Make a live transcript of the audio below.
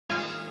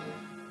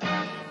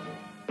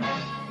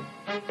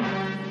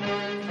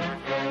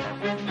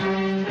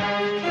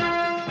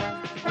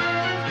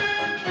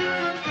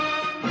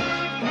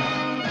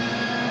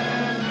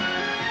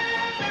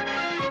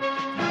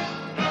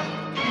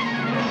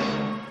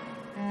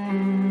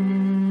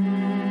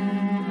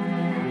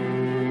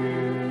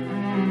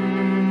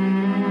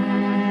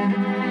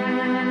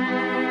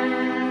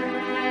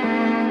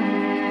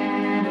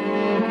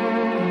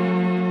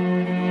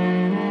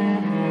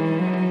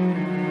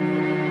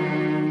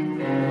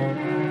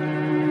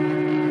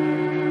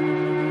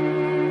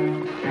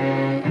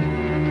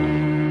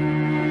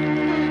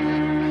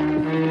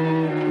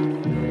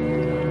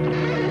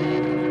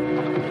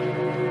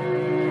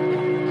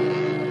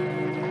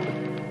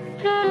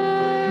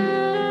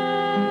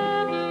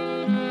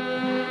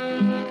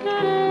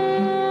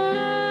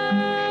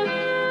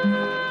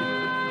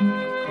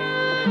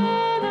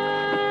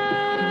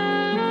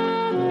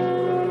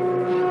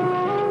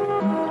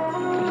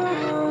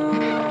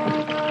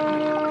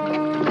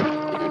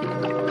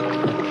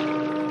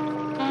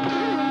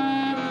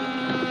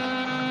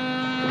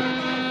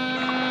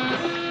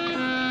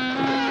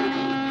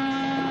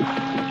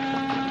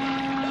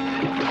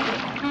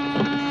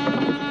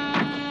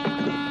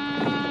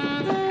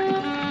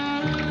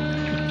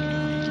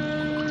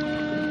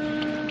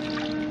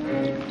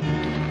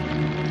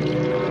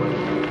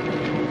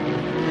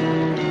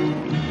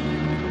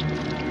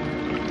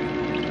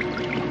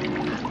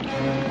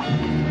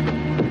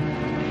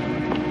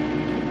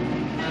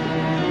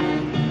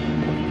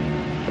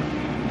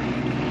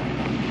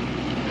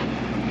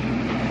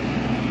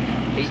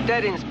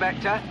Dead,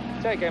 Inspector.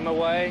 Take him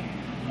away.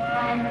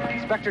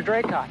 Inspector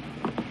Draycott.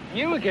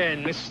 You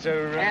again,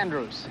 Mr.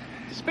 Andrews.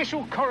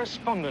 Special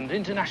Correspondent,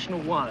 International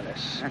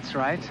Wireless. That's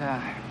right.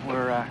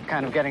 We're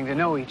kind of getting to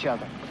know each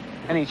other.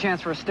 Any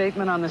chance for a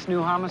statement on this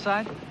new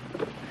homicide?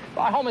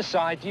 By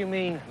homicide, do you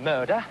mean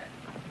murder?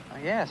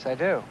 Yes, I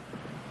do.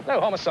 No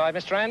homicide,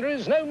 Mr.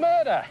 Andrews. No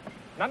murder.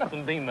 None of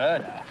them be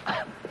murder.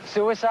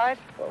 Suicide?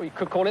 Well, you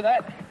could call it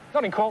that.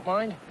 Not in court,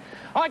 mind.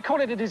 I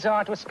call it a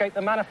desire to escape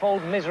the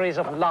manifold miseries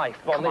of life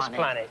on this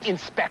planet.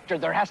 Inspector,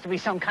 there has to be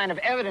some kind of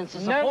evidence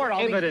to support all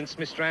these... No evidence,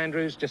 Mr.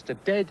 Andrews, just a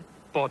dead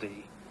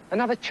body.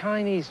 Another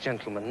Chinese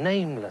gentleman,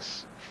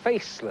 nameless,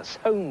 faceless,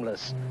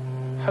 homeless,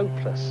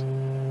 hopeless.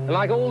 And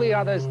like all the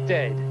others,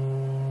 dead.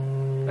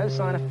 No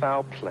sign of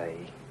foul play.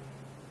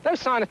 No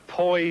sign of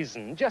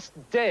poison, just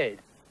dead.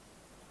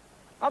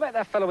 I bet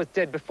that fellow was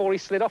dead before he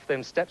slid off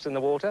them steps in the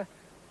water.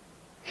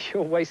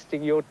 You're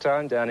wasting your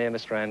time down here,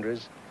 Mr.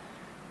 Andrews.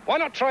 Why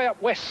not try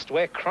up west,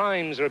 where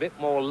crimes are a bit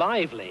more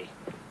lively?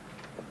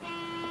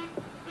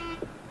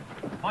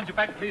 Mind your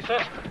back, please,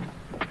 sir.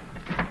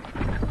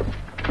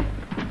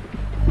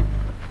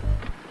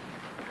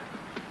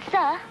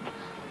 Sir?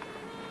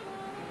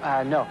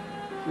 No.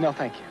 No,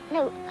 thank you.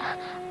 No,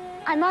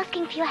 I'm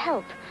asking for your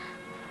help.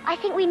 I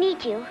think we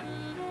need you.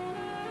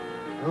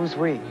 Who's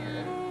we?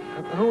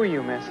 Who are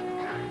you, miss?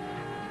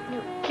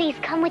 No, please,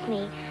 come with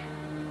me.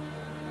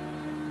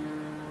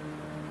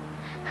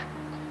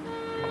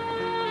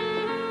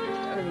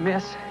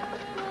 Miss,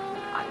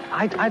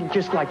 I'd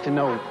just like to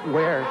know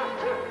where...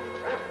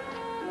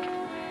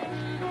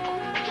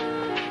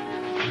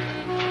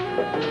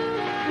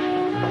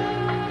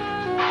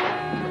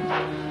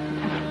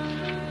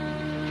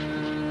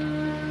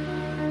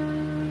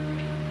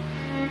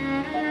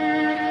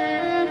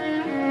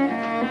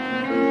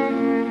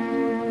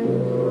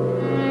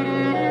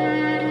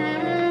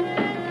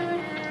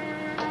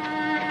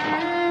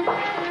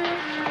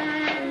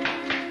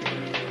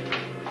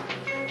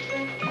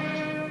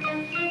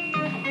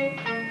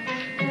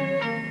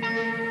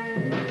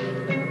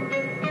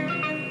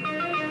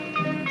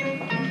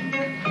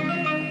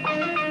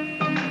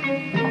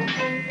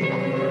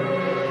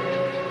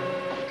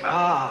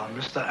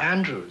 Mr.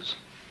 Andrews.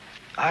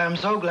 I am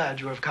so glad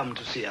you have come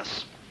to see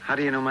us. How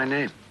do you know my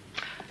name?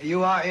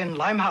 You are in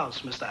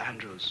Limehouse, Mr.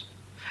 Andrews.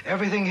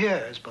 Everything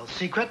here is both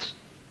secret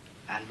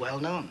and well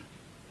known.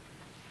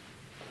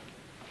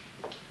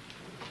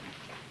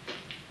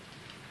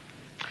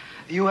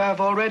 You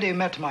have already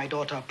met my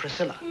daughter,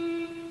 Priscilla.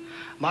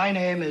 My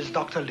name is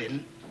Dr.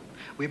 Lin.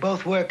 We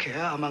both work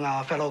here among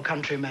our fellow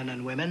countrymen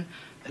and women,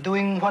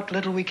 doing what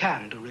little we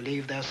can to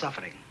relieve their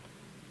suffering.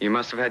 You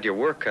must have had your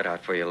work cut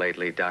out for you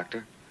lately,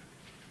 Doctor.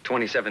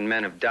 27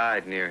 men have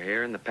died near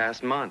here in the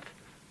past month.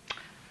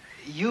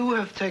 You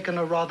have taken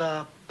a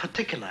rather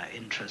particular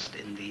interest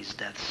in these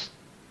deaths.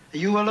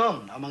 You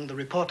alone among the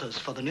reporters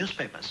for the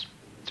newspapers.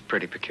 It's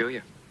pretty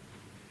peculiar.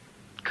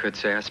 Could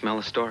say I smell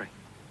a story.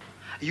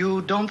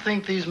 You don't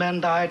think these men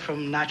died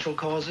from natural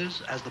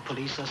causes, as the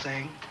police are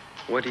saying?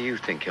 What do you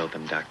think killed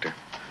them, Doctor?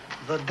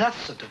 The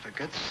death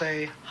certificates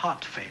say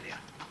heart failure.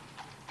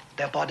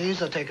 Their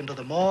bodies are taken to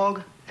the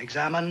morgue,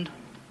 examined.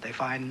 They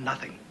find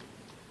nothing.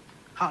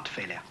 Heart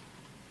failure.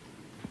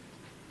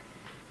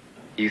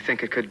 You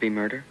think it could be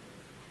murder?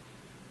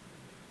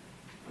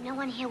 No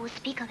one here will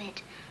speak of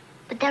it,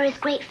 but there is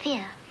great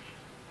fear.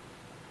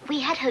 We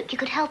had hoped you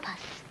could help us.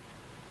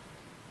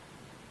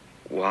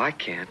 Well, I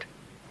can't.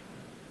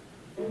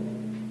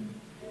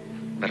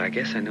 But I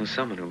guess I know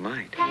someone who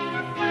might.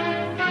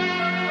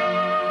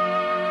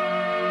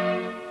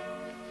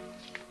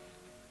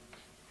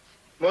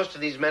 Most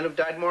of these men have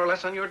died more or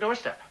less on your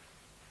doorstep.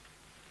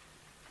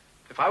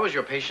 If I was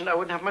your patient, I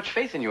wouldn't have much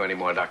faith in you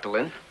anymore, Dr.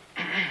 Lin.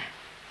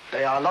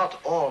 They are not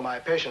all my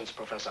patients,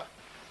 Professor.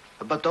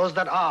 But those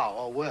that are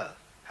or were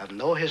have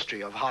no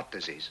history of heart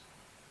disease.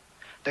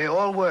 They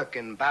all work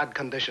in bad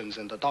conditions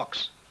in the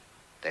docks.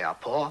 They are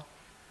poor,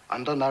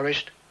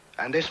 undernourished,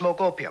 and they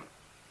smoke opium,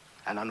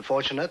 an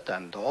unfortunate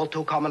and all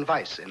too common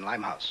vice in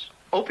Limehouse.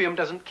 Opium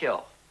doesn't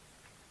kill.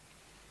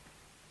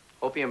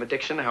 Opium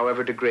addiction,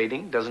 however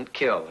degrading, doesn't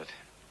kill. It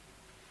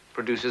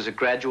produces a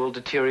gradual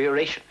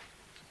deterioration.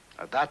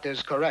 That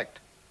is correct.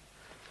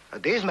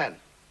 These men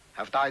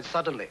have died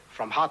suddenly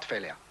from heart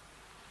failure.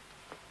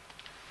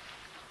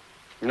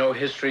 No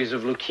histories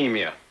of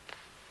leukemia.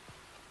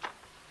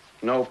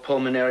 No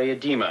pulmonary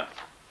edema.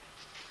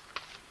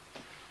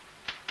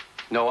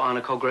 No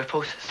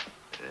onychographosis.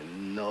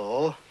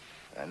 No.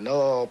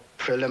 No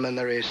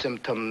preliminary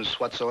symptoms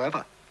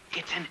whatsoever.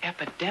 It's an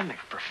epidemic,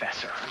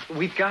 Professor.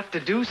 We've got to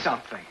do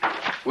something.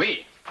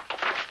 We?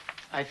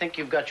 I think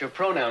you've got your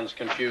pronouns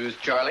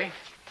confused, Charlie.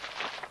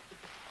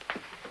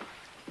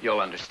 You'll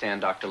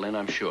understand, Dr. Lin,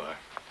 I'm sure.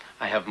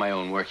 I have my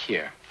own work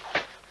here.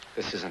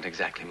 This isn't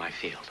exactly my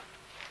field.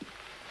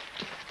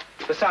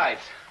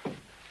 Besides,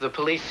 the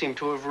police seem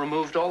to have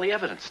removed all the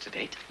evidence to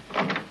date.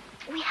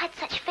 We had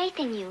such faith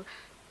in you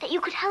that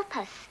you could help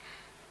us.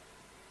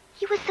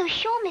 You were so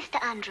sure,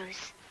 Mr.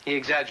 Andrews. He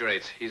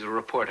exaggerates. He's a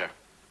reporter.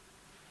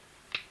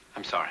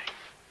 I'm sorry.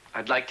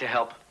 I'd like to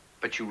help,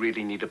 but you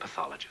really need a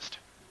pathologist.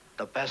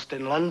 The best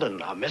in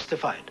London are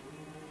mystified.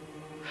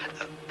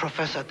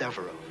 Professor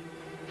Devereux,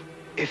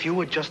 if you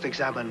would just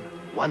examine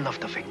one of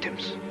the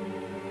victims.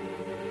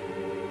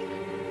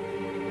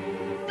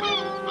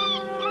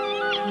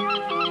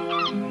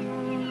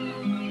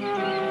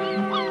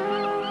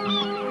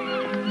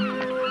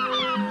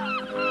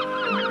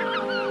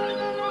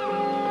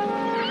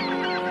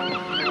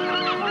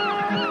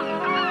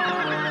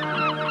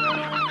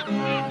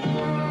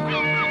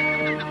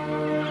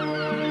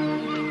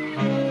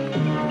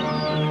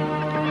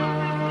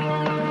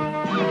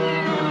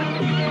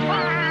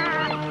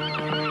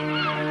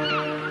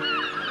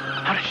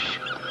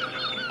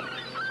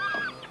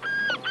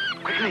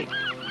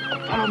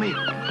 Follow me.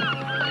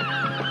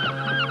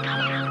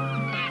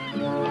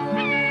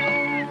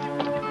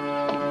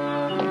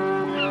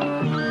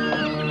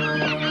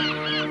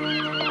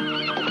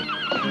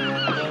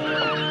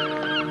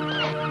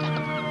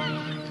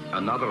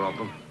 Another of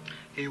them.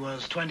 He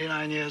was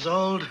 29 years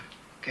old,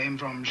 came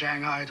from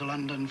Shanghai to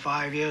London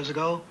 5 years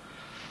ago,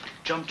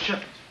 jumped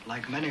ship,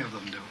 like many of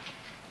them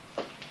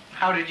do.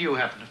 How did you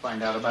happen to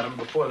find out about him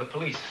before the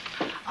police?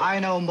 I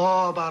know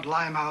more about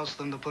Limehouse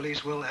than the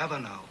police will ever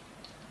know.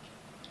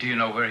 Do you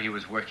know where he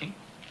was working?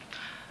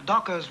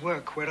 Dockers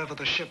work wherever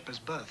the ship is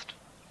berthed,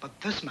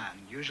 but this man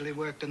usually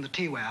worked in the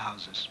tea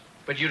warehouses.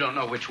 But you don't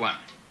know which one?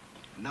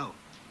 No.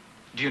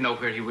 Do you know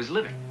where he was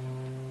living?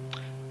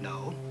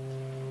 No.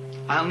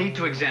 I'll need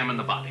to examine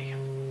the body.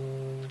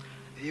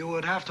 You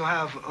would have to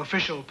have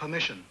official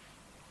permission.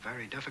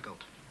 Very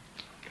difficult.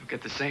 You'll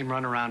get the same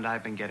runaround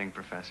I've been getting,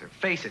 Professor.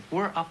 Face it,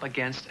 we're up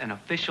against an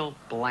official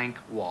blank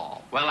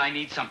wall. Well, I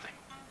need something.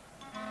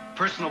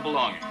 Personal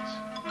belongings.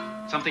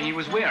 Something he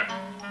was wearing.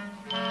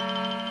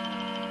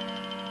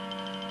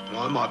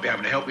 Well, I might be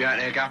able to help you out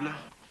there, Governor.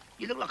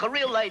 You look like a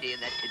real lady in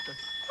that, Tidford.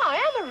 I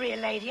am a real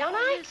lady, aren't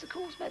I? Yes, of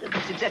course, madam.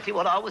 That's exactly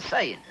what I was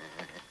saying.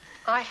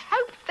 I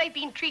hope they've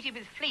been treated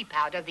with flea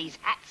powder, these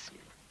hats.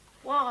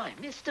 Why,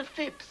 Mr.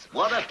 Phipps,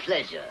 what a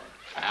pleasure.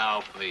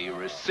 Alfie,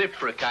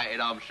 reciprocated,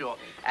 I'm sure.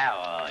 How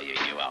are you,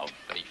 you old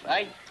thief,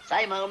 eh?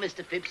 Same old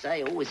Mr. Phipps,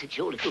 eh? Always hits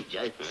you all the good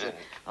jokes.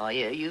 I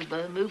hear you've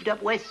moved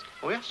up west.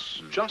 Oh,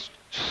 yes, just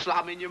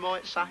slumming, you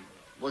might say.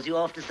 Was you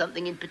after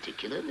something in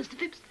particular, Mr.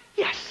 Phipps?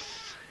 Yes.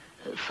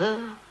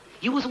 Fur?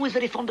 You was always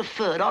very fond of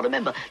fur, I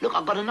remember. Look,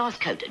 I've got a nice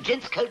coat, a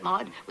gent's coat,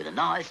 mine, with a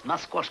nice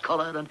musquash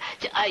collar and...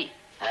 Hey,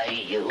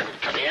 you,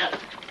 come here.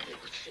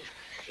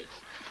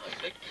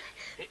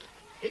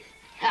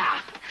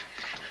 Ah.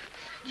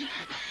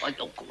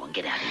 Oh, go on,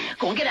 get out of here.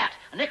 Go on, get out.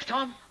 And next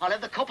time, I'll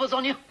have the coppers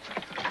on you.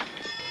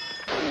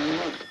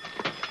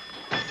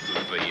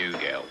 Good for you,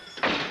 girl.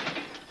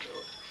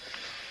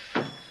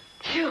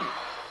 Phew.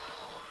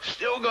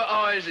 Still got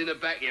eyes in the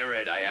back of your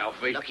head, eh,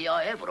 Alfie? Lucky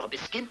I have, or I'd be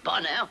skint by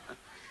now.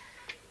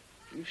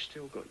 You've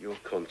still got your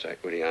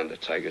contact with the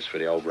undertakers for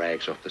the old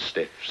rags off the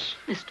stiffs.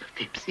 Mr.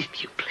 Phipps,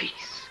 if you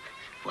please.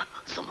 Well,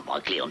 some of my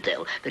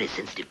clientele, very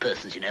sensitive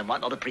persons, you know,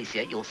 might not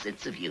appreciate your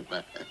sense of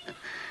humour.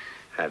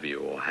 Have you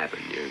or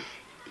haven't you?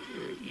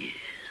 Yeah.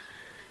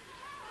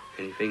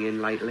 Anything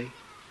in lately?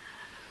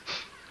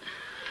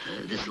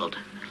 This lot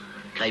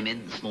came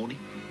in this morning.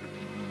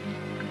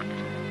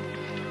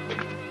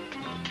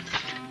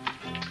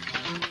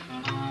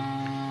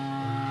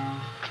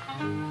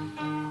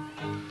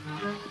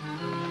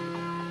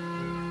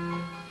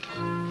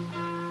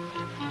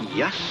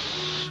 Yes.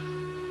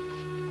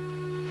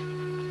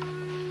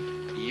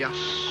 Yes.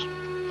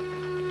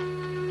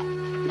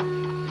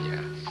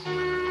 Yes.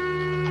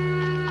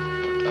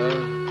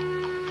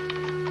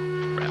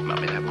 Wrap them up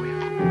in that, will you?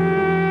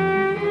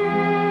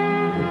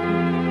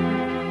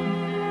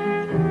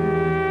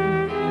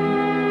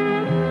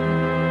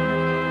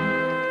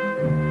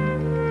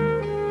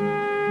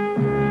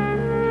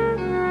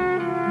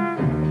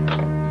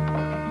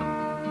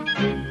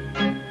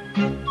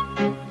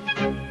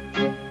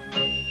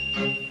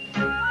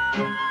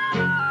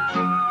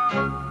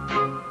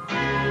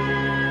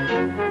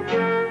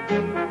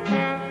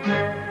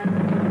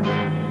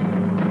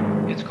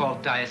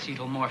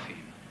 diacetyl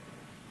morphine,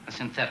 a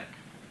synthetic,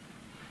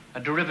 a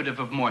derivative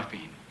of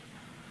morphine,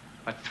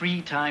 but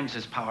 3 times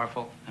as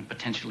powerful and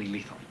potentially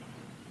lethal.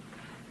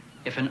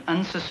 If an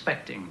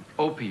unsuspecting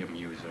opium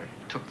user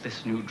took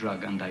this new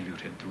drug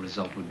undiluted, the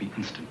result would be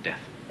instant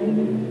death.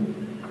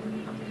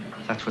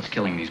 That's what's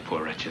killing these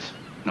poor wretches,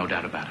 no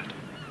doubt about it.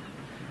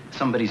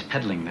 Somebody's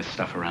peddling this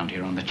stuff around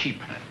here on the cheap.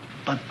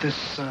 But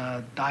this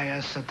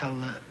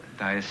diacetyl...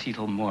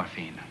 Diacetyl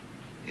morphine.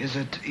 Is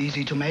it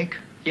easy to make?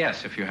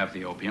 Yes, if you have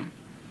the opium.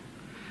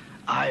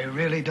 I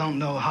really don't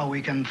know how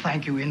we can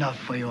thank you enough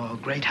for your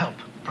great help,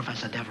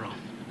 Professor Devereux.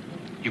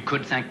 You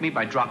could thank me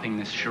by dropping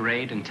this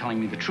charade and telling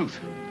me the truth.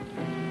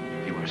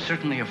 You are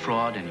certainly a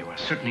fraud, and you are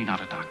certainly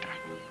not a doctor.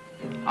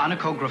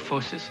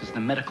 Onychographosis is the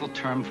medical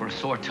term for a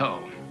sore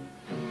toe.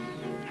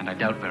 And I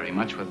doubt very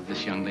much whether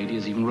this young lady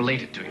is even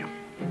related to you.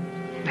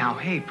 Now,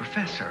 hey,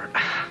 Professor,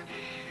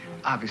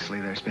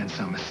 obviously there's been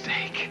some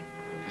mistake.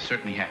 There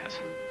certainly has.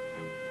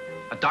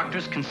 A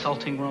doctor's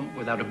consulting room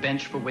without a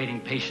bench for waiting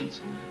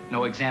patients,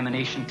 no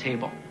examination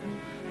table,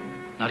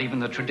 not even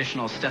the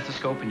traditional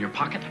stethoscope in your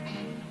pocket.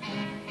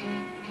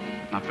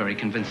 Not very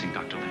convincing,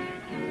 Dr. Lin.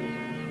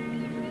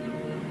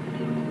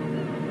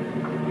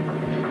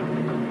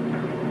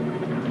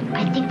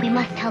 I think we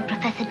must tell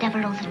Professor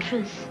Devereux the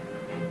truth.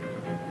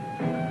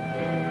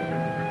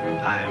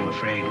 I am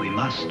afraid we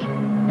must.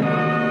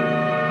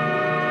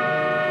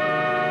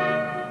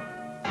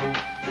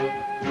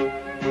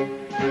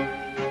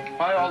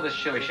 Why all this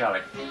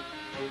shilly-shally?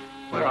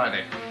 Where are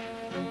they?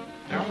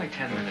 They're only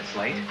 10 minutes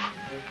late.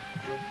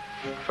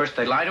 First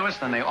they lie to us,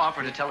 then they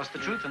offer to tell us the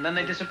truth, and then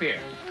they disappear.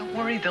 Don't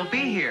worry, they'll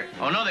be here.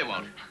 Oh, no, they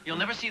won't. You'll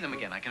never see them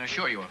again, I can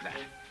assure you of that.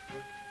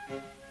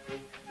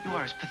 You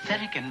are as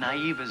pathetic and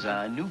naive as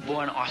a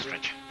newborn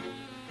ostrich.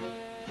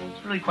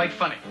 It's really quite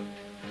funny.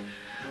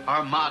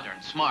 Our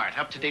modern, smart,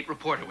 up-to-date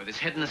reporter with his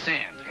head in the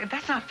sand.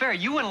 That's not fair.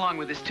 You went along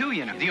with this too,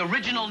 you know. The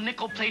original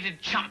nickel-plated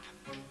chump.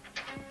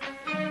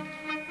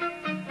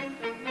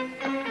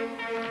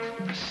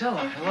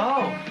 Priscilla,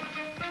 hello.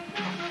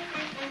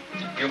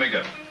 You may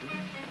go.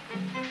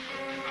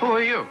 Who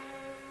are you?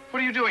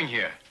 What are you doing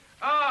here?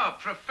 Ah,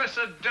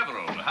 Professor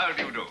Devereux. How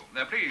do you do?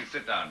 Now, please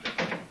sit down.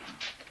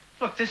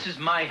 Look, this is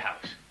my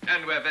house.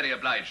 And we're very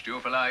obliged to you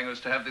for allowing us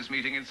to have this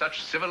meeting in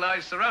such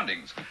civilized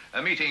surroundings.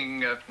 A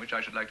meeting which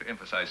I should like to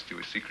emphasize to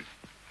you is secret.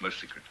 Most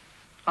secret.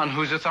 On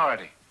whose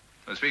authority?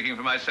 Speaking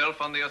for myself,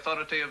 on the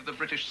authority of the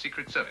British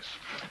Secret Service.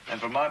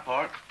 And for my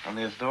part, on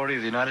the authority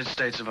of the United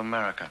States of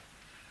America.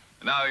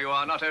 Now, you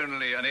are not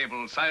only an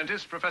able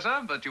scientist,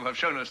 Professor, but you have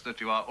shown us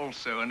that you are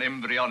also an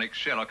embryonic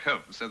Sherlock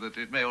Holmes, so that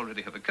it may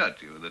already have occurred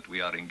to you that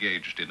we are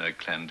engaged in a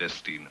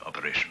clandestine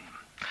operation.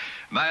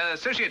 My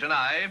associate and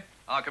I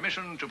are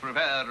commissioned to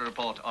prepare a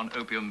report on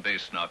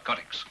opium-based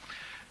narcotics.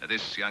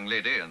 This young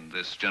lady and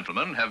this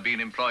gentleman have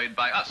been employed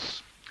by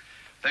us.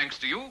 Thanks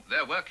to you,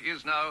 their work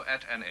is now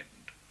at an end.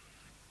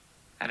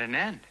 At an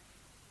end?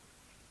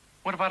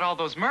 What about all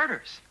those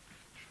murders?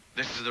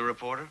 This is the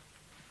reporter?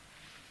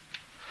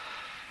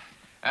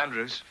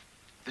 Andrews,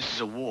 this is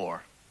a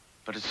war,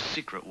 but it's a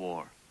secret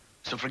war.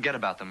 So forget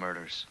about the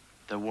murders.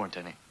 There weren't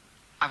any.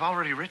 I've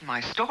already written my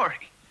story.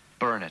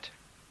 Burn it.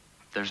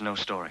 There's no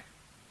story.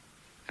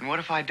 And what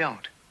if I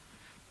don't?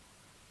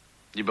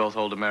 You both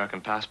hold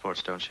American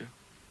passports, don't you?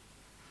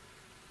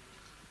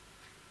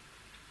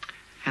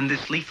 And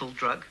this lethal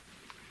drug?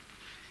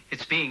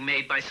 It's being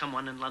made by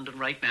someone in London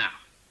right now.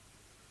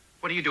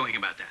 What are you doing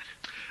about that?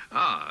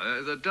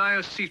 The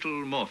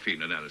diacetyl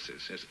morphine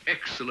analysis. Yes,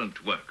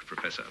 excellent work,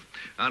 Professor.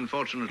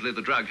 Unfortunately,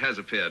 the drug has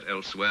appeared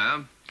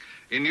elsewhere.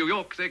 In New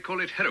York, they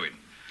call it heroin.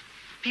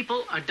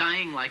 People are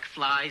dying like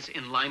flies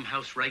in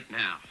Limehouse right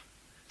now.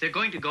 They're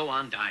going to go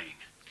on dying.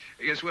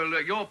 Yes,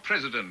 well, your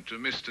president,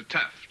 Mr.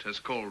 Taft, has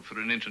called for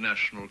an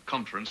international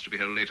conference to be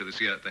held later this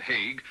year at The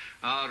Hague.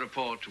 Our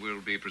report will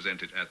be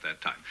presented at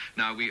that time.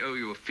 Now, we owe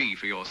you a fee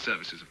for your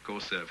services, of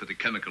course, for the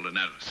chemical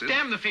analysis.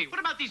 Damn the fee. What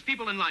about these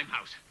people in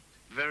Limehouse?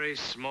 Very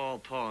small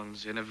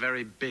pawns in a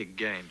very big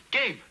game.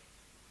 Game?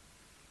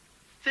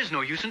 There's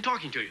no use in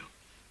talking to you.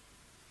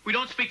 We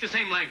don't speak the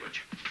same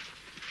language.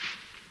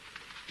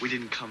 We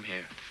didn't come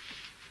here.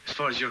 As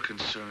far as you're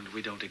concerned,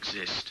 we don't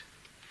exist.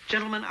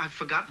 Gentlemen, I've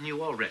forgotten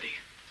you already.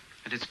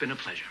 And it's been a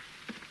pleasure.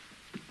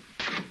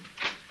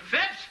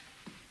 Phipps!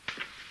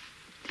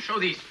 Show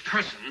these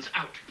persons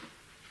out.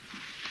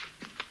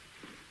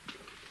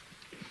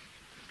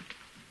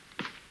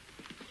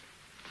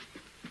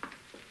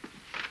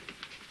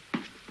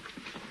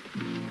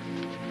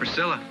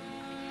 Priscilla.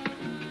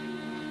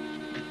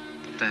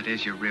 That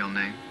is your real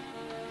name.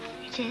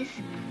 It is.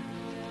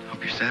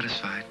 Hope you're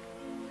satisfied.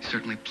 You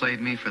certainly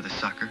played me for the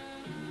sucker.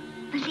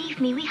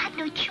 Believe me, we had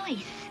no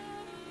choice.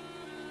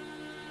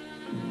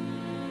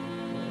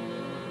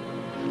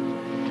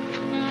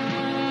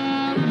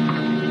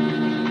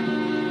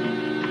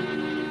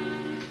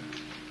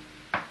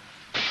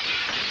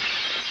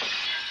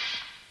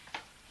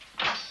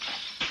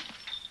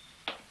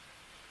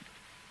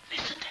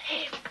 Listen to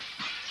him.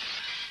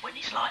 When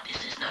he's like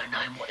this, there's no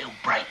knowing what he'll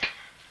break.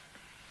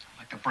 I'd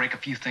like to break a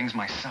few things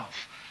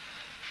myself.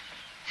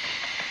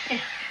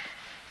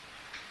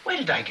 Where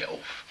did they get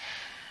off?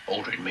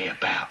 Ordering me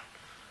about.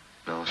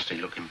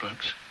 Nasty-looking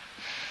blokes.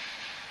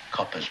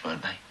 Coppers,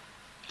 weren't they?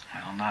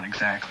 Well, not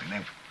exactly.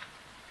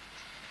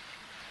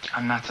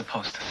 I'm not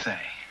supposed to say.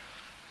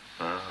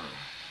 Oh,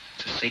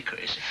 it's a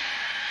secret, is it?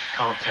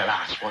 Can't tell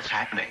us what's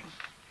happening.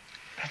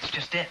 That's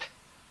just it.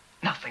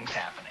 Nothing's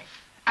happening.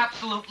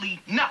 Absolutely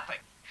nothing.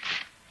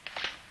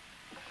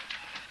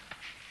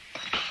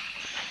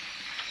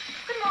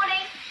 Good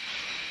morning.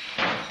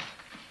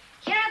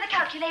 Here are the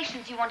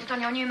calculations you wanted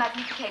on your new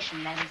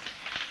magnification lens.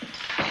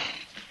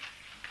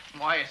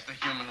 Why is the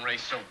human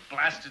race so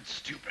blasted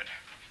stupid?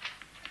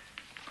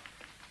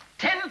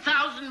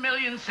 10,000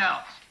 million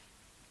cells.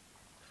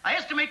 I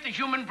estimate the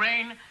human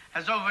brain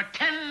has over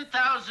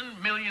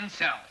 10,000 million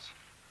cells.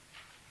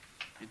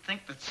 You'd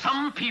think that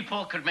some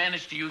people could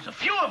manage to use a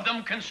few of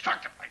them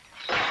constructively.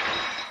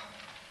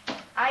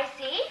 I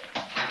see.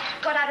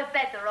 Got out of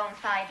bed the wrong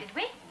side, did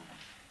we?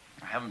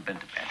 I haven't been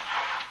to bed.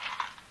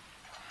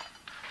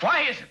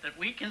 Why is it that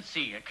we can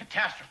see a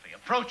catastrophe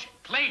approaching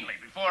plainly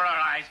before our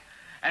eyes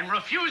and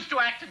refuse to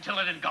act until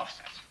it engulfs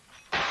us?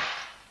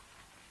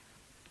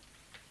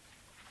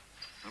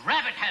 The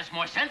rabbit has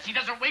more sense. He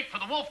doesn't wait for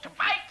the wolf to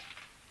bite.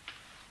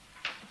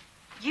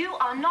 You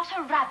are not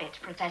a rabbit,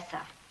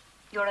 Professor.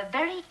 You're a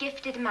very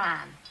gifted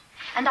man.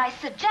 And I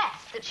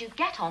suggest that you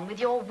get on with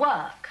your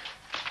work.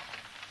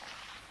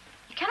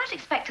 You cannot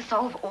expect to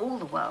solve all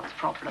the world's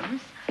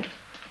problems.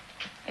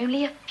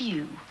 Only a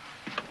few.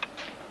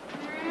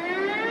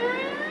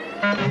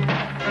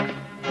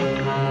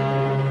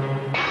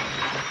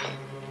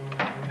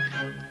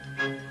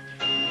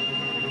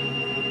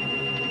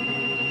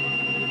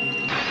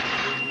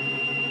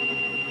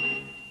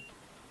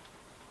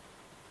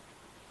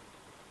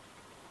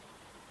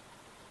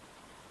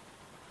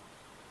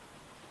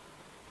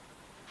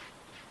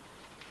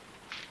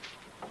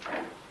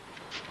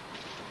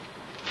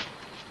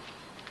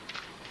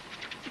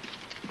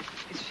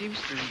 Few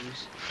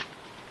strangers.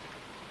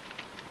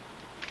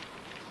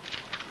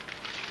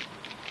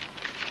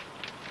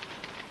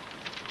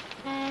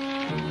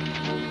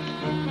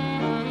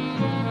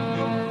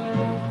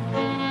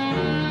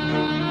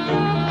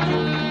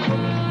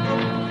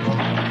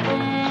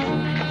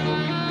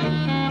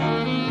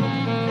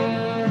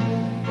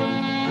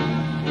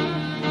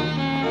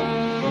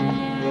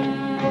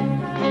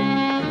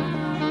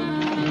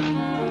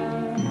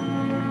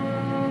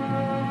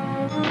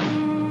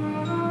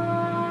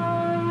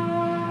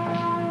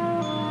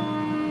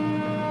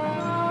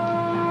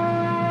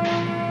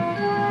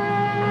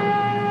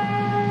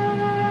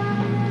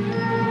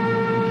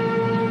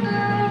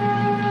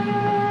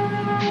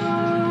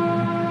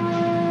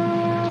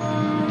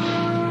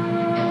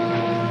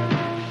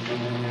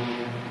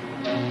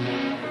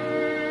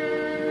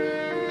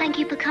 Thank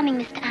you for coming,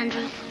 Mr.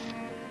 Andrews.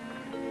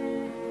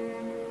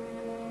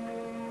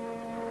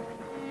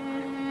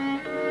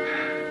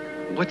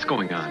 What's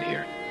going on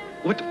here?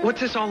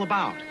 What's this all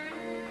about?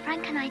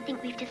 Frank and I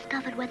think we've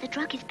discovered where the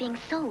drug is being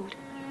sold.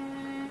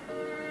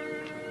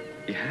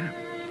 You have?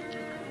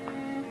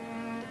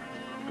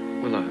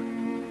 Well,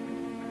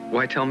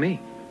 why tell me?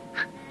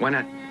 Why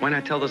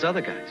not tell those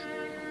other guys?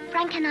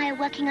 Frank and I are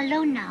working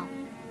alone now.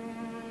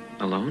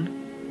 Alone?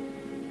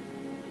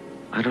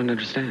 I don't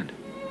understand.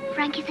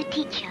 Frank is a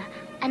teacher,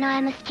 and I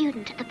am a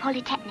student at the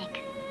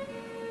Polytechnic.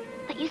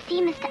 But you see,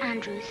 Mr.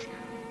 Andrews,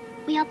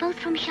 we are both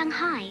from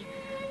Shanghai.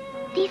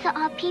 These are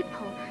our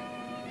people,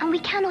 and we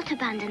cannot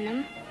abandon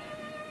them.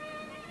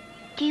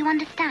 Do you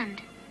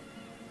understand?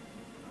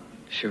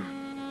 Sure.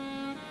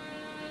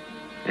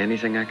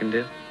 Anything I can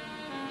do?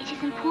 It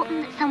is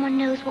important that someone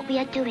knows what we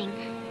are doing,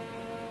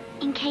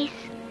 in case...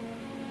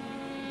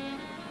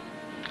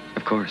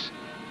 Of course.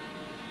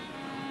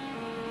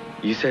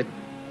 You said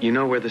you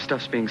know where the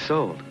stuff's being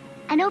sold.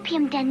 An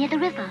opium den near the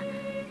river.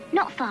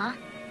 Not far.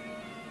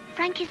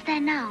 Frank is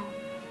there now,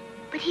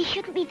 but he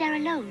shouldn't be there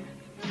alone.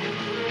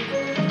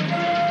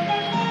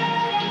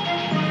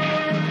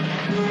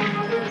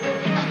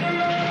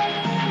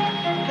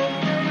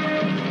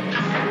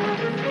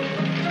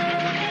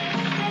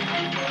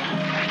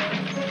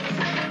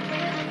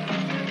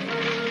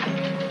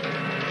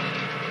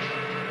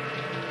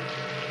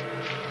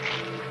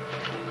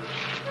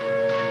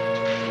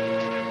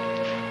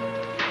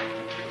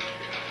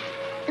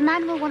 The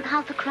man will want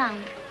half a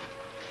crown.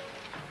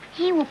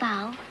 He will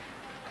bow,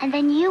 and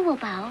then you will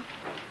bow,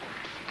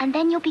 and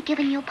then you'll be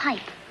given your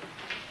pipe.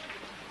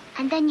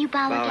 And then you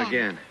bow again. Bow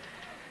again.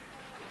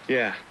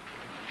 Yeah.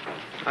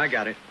 I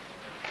got it.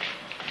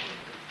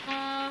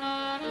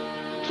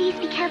 Please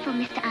be careful,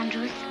 Mr.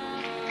 Andrews.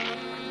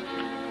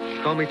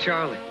 Call me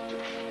Charlie.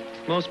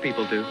 Most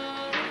people do.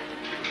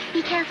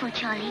 Be careful,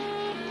 Charlie.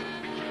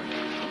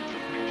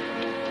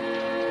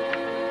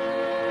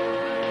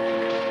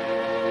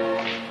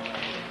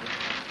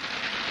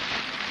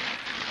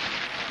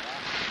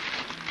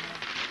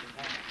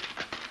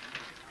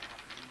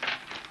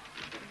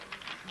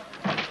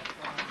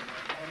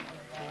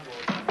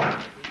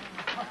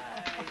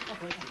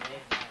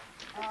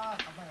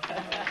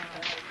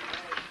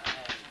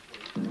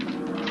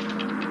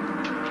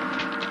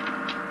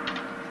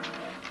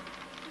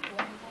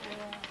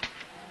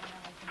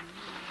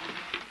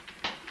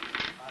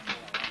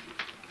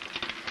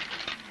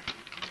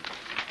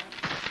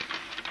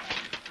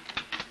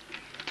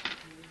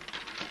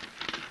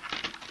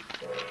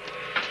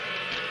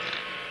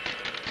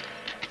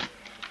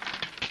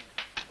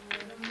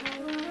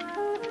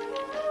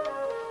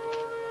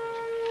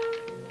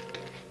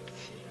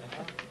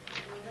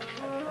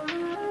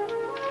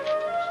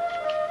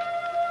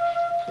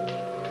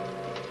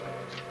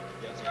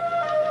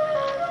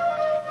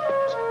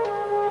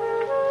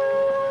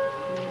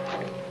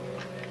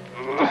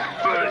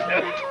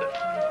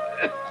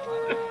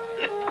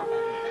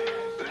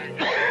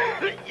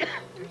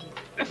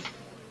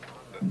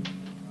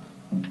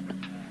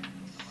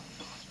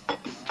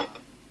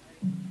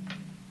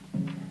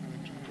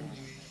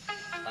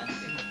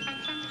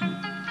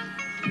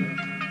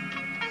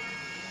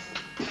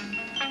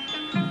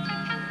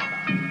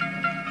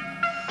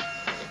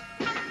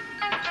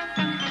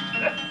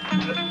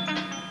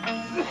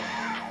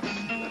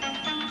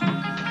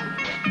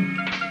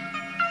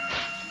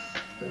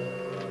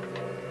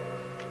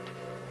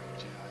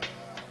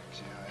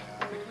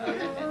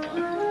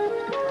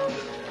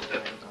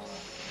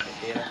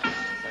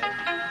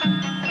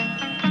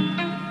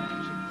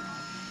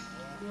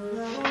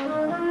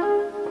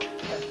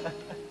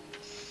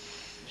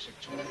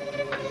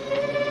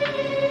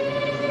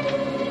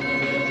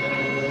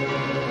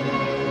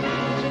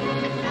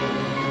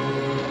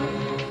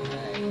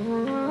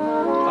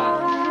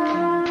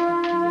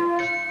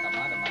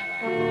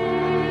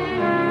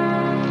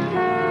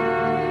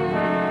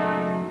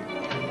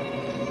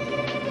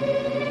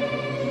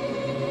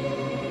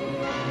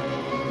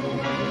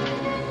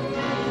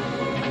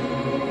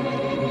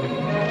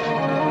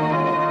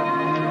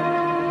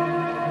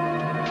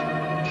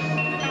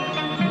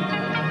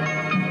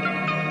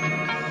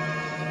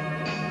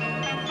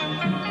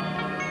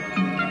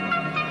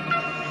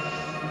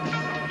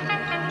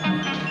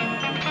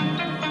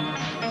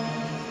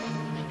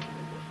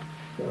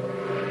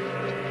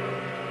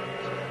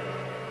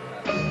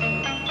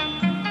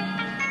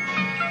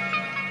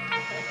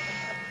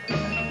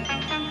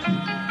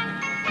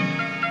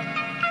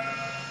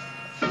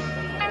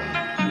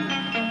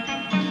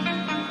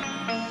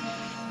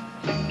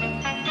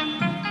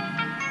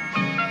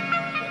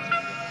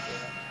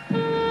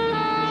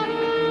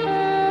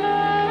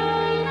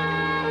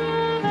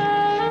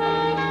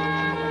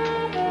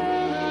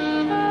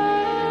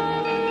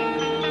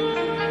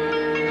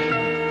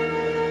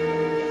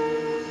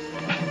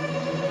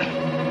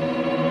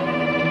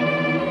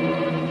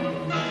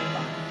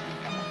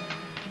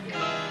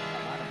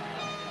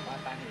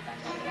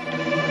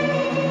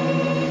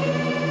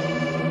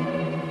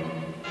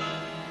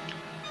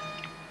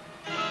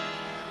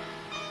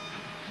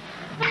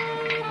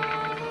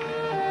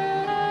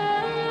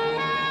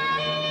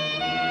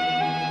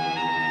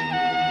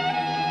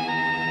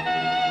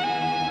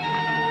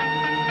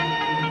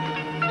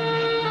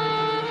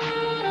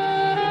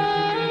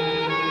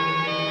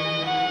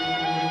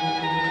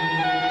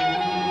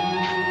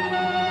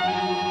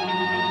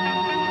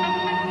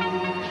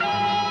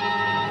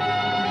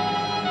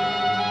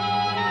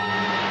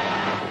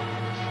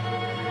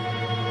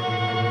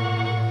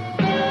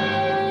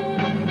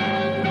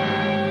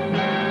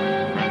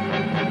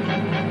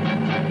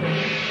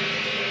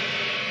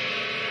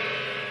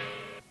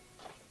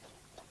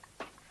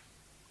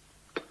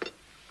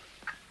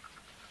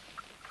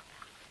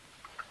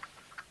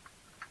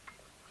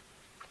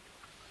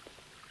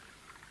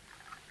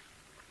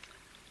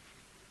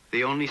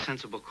 The only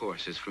sensible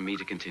course is for me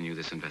to continue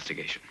this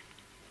investigation.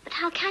 But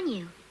how can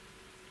you?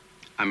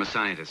 I'm a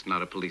scientist,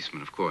 not a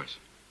policeman, of course.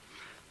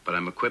 But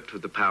I'm equipped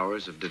with the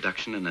powers of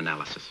deduction and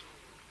analysis.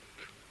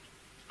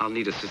 I'll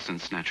need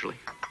assistance, naturally.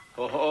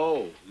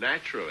 Oh,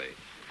 naturally.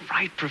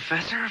 Right,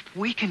 Professor.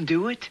 We can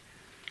do it.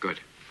 Good.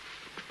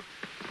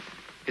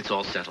 It's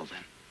all settled,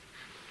 then.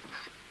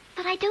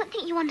 But I don't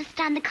think you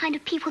understand the kind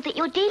of people that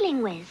you're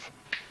dealing with.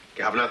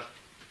 Governor,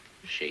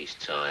 she's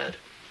tired.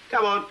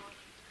 Come on.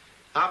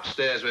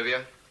 Upstairs with you.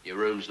 Your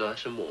room's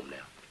nice and warm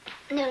now.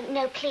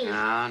 No, please.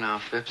 No,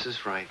 Phipps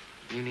is right.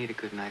 You need a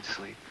good night's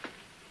sleep.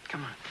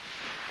 Come on.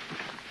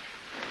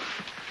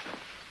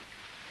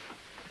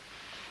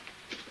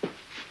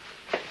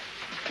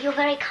 You're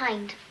very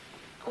kind,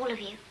 all of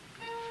you.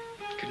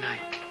 Good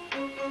night.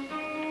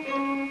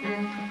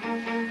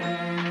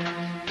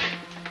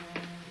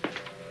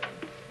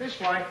 This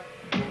way.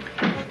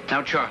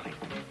 Now, Charlie,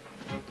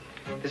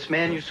 this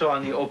man you saw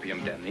in the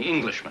opium den, the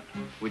Englishman,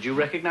 would you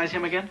recognize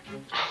him again?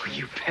 Oh,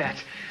 you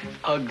bet.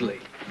 Ugly.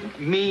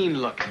 Mean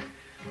looking.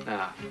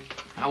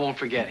 I won't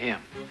forget him.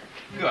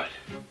 Good.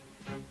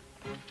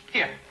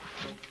 Here.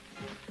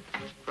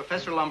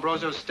 Professor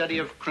Lombroso's study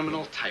of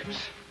criminal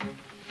types.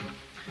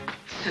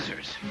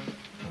 Scissors.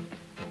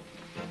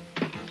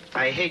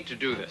 I hate to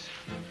do this,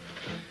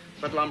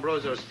 but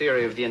Lombroso's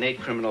theory of the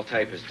innate criminal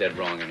type is dead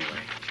wrong anyway.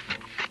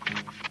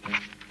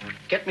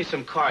 Get me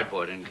some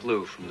cardboard and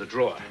glue from the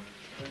drawer.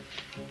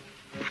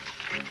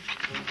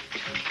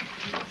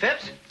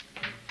 Phipps,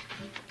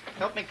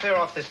 help me clear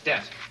off this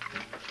desk.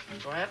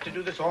 Do I have to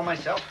do this all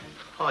myself?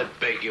 I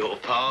beg your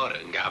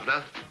pardon,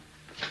 Governor.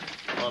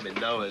 I'm in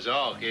Noah's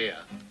Ark here.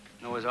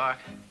 Noah's Ark?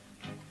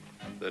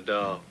 The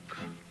dark.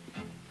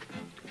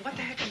 What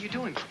the heck are you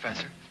doing,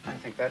 Professor? I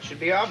think that should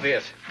be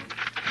obvious.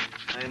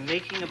 I'm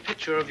making a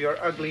picture of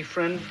your ugly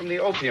friend from the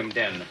opium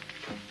den.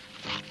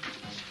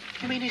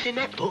 You mean he's in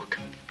that book?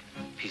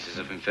 Pieces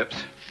of him,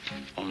 Phipps.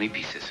 Only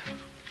pieces.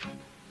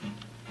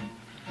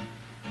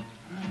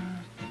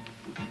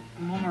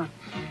 More.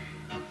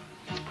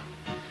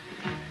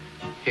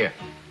 Here.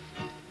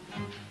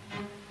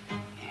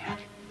 Yeah.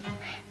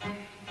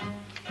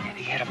 And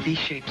he had a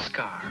V-shaped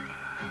scar.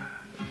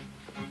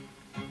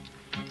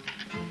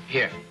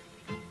 Here.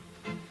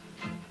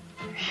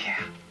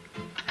 Yeah.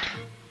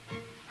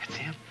 That's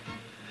him.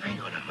 Hang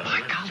on a moment.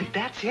 My golly,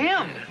 that's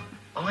him.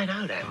 I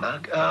know that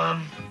mug.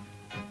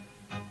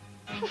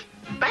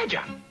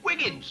 Badger.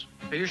 Wiggins.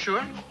 Are you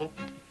sure?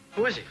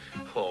 Who is he?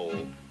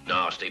 Oh,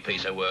 nasty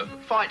piece of work.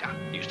 Fighter.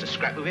 Used to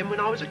scrap with him when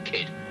I was a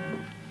kid.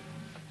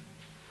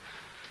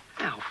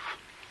 Alf,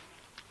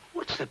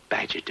 what's the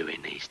Badger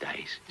doing these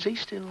days? Is he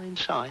still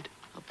inside?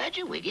 Well,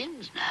 Badger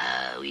Wiggins?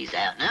 No, he's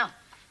out now.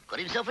 Got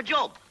himself a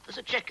job as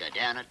a checker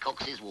down at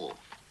Cox's Wharf.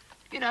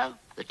 You know,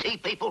 the tea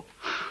people.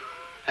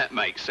 That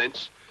makes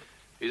sense.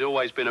 He's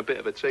always been a bit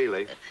of a tea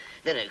leaf.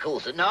 Then, of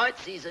course, at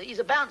nights, he's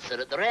a bouncer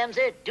at the Ram's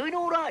Head. Doing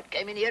all right.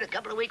 Came in here a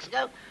couple of weeks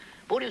ago.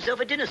 Bought himself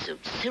a dinner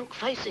suit. Silk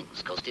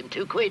facings. Cost him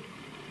 £2.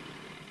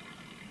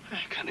 How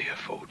can he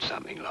afford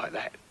something like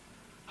that?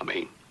 I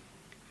mean,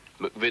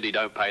 McVitie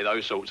don't pay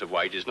those sorts of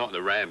wages, not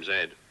the Ram's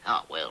Head.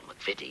 Oh, well,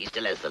 McVitie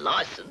still has the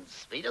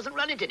licence, but he doesn't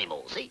run it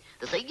anymore, see?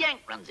 The Sir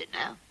Yank runs it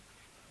now.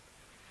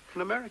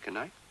 An American,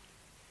 eh?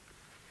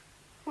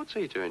 What's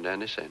he doing down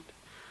this end?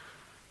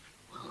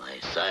 Well, they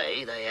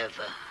say they have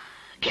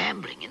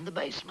gambling in the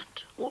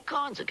basement. All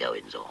kinds of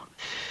goings-on.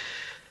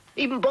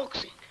 Even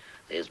boxing.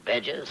 There's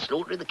Badger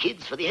slaughtering the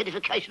kids for the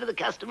edification of the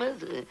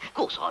customers. Of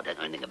course, I don't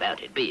know anything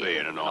about it,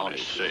 being an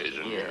honest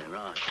citizen. Yeah,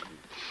 right.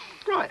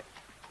 Right.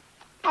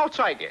 I'll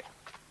take it.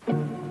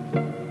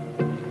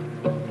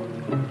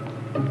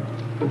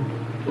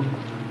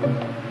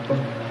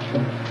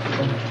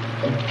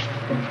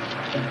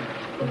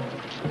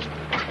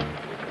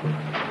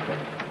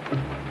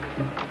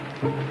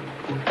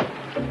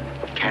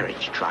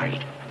 Carriage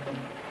trade.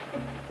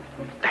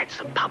 That's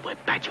the pub where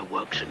Badger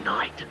works at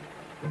night.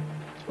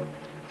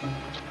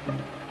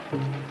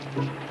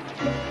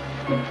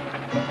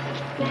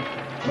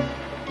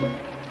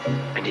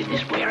 And in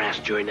this warehouse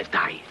during the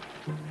day.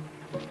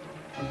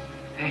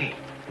 Hey,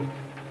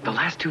 the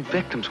last two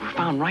victims were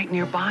found right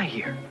nearby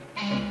here.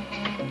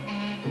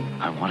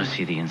 I want to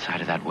see the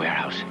inside of that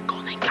warehouse. Go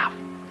on then, Glove.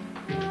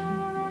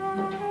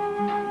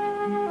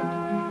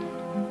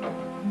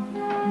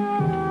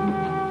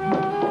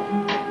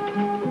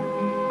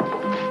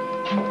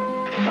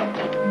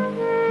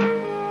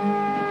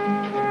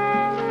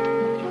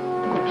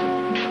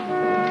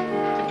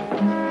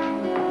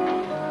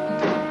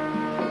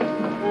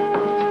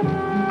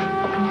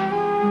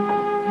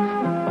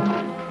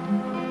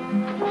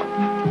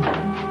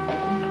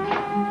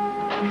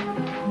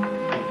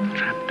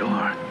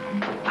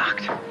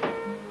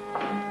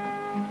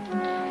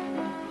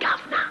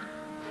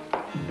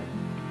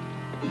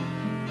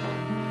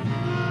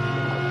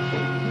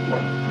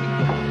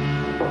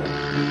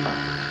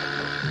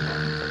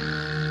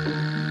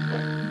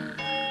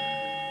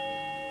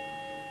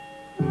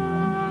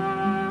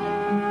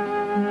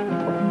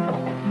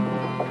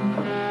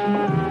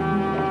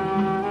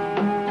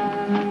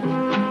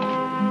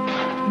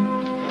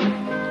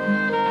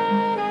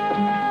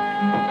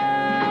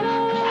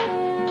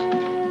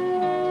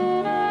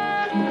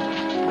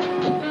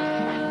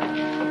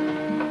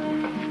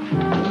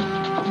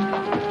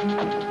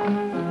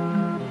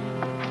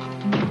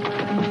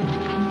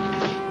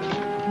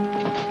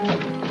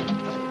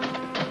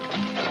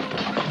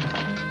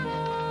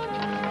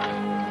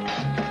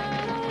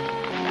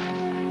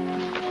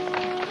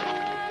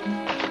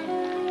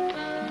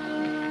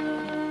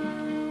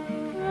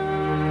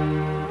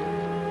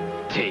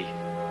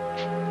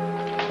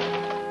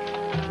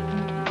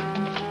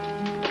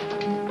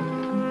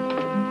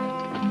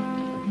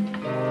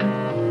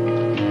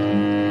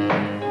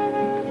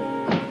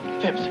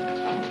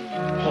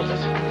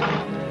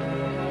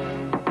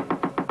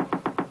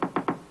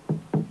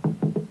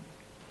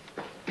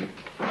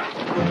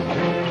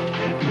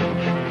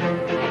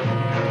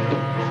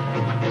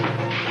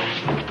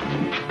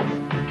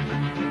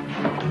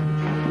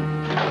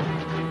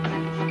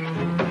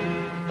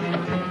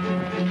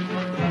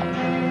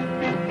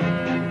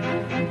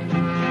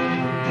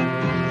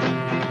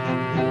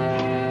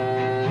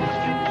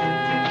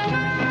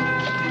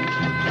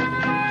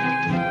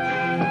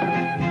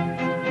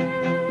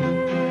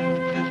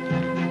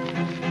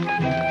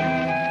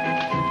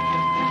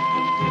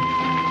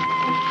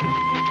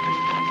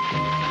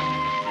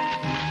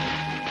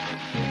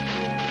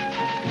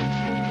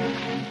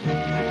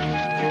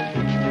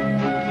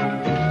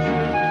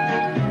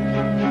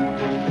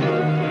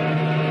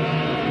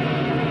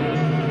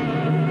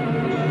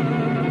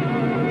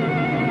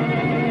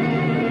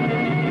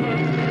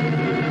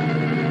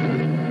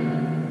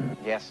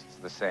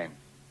 same.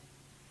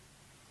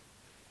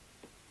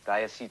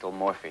 Diacetyl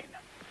morphine.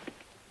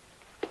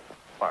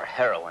 Or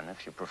heroin,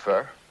 if you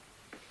prefer.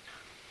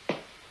 There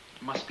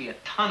must be a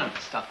ton of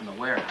stuff in the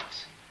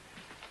warehouse.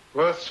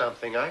 Worth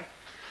something, eh?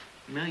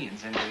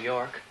 Millions in New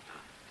York.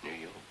 New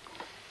York.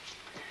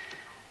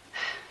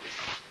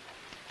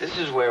 This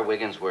is where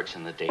Wiggins works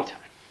in the daytime.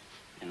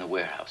 In the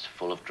warehouse,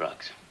 full of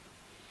drugs.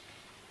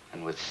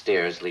 And with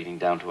stairs leading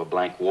down to a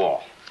blank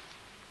wall.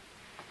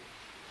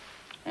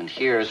 And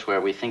here's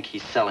where we think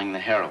he's selling the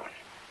heroin.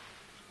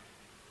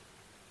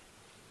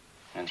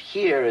 And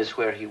here is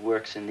where he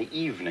works in the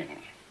evening.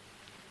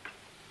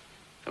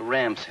 The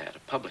Ram's Head, a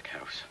public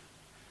house,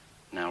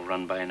 now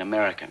run by an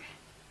American,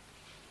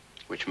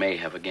 which may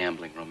have a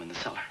gambling room in the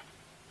cellar.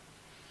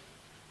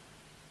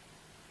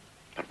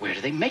 But where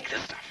do they make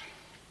this stuff?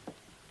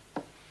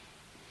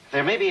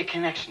 There may be a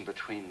connection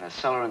between the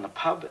cellar in the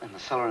pub and the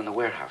cellar in the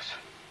warehouse.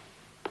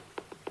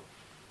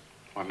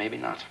 Or maybe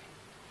not.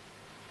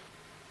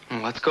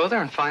 Well, let's go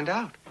there and find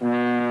out.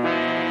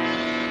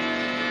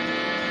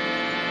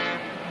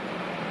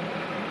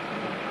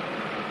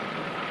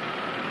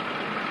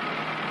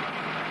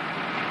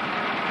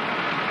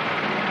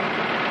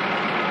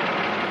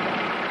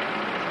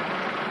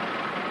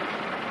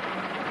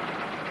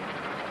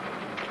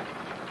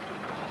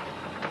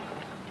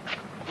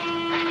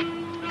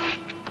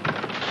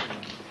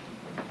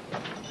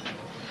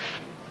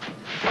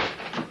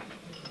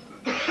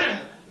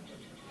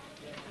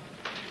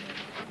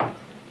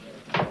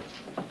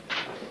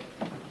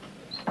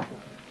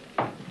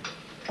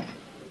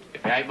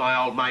 Ain't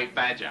my old mate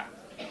Badger.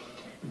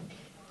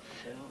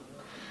 Phil.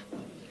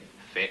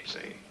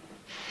 Phipsy.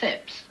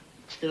 Phipps.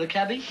 Still a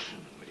cabbie?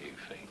 What do you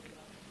think?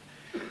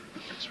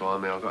 That's why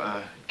I've got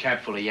a cab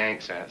full of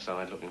Yanks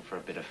outside looking for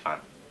a bit of fun.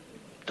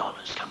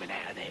 Dollars coming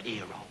out of their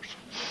ear rolls.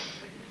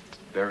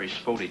 Very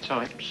sporty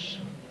types.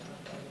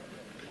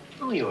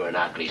 Oh, you were an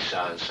ugly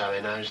so-and-so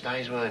in those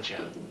days, weren't you?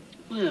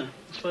 Yeah,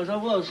 I suppose I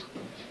was.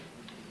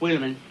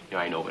 Wheeling. You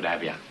ain't awkward,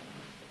 have you?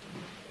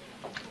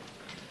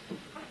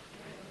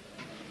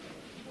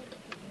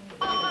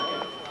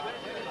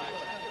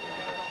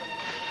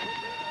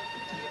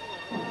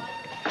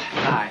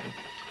 Hi.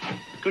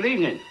 Good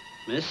evening,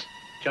 miss.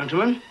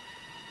 Gentlemen.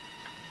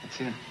 That's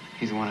him.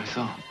 He's the one I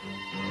saw.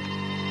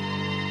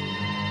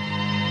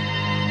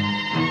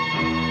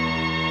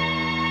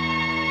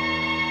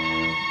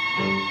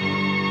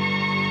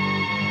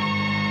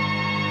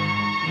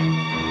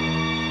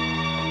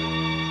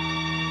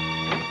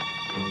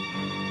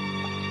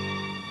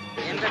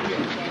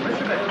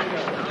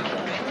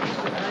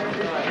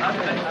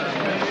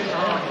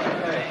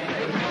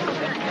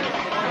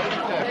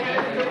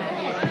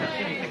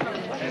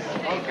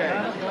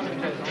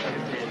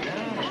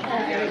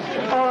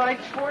 All right,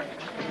 sport.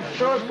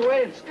 Show us the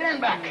way and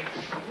stand back.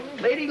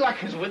 Lady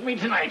Luck is with me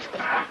tonight.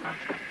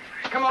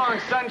 Come on,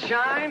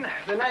 sunshine.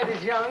 The night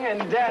is young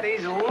and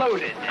Daddy's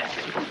loaded.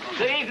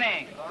 Good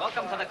evening.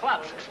 Welcome to the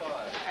club.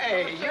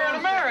 Hey, you're an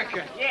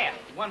American. Yeah,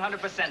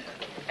 100%.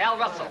 Al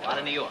Russell out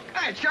of New York.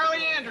 Hey,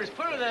 Charlie Andrews,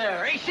 put her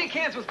there. Hey, shake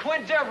hands with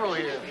Quint Deverell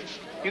here.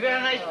 You got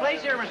a nice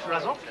place here, Mr.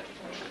 Russell.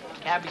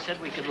 Cabby said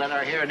we could let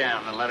our hair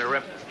down and let her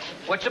rip.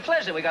 What's your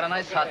pleasure? We got a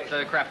nice hot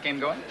craft game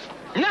going.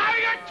 Now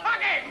you're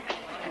talking!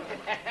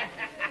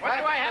 What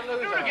do I have to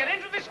do to get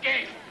into this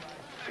game?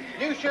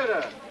 You should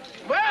have.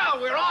 Well,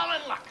 we're all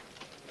in luck.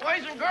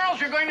 Boys and girls,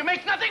 you're going to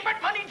make nothing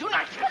but money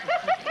tonight.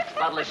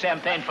 Bottle of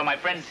champagne for my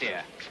friends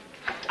here.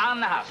 On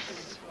the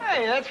house.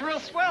 Hey, that's real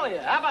swell of you.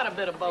 How about a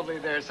bit of bubbly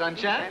there,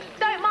 sunshine?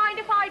 Don't mind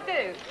if I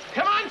do.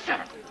 Come on,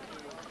 7.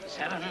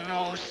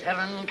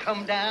 707,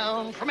 come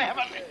down from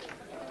heaven.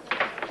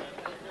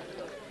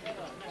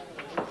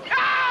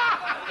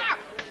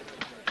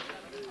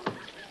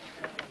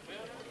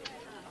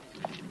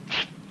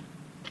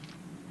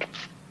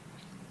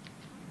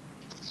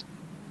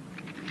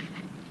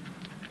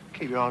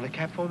 Keep your eye on the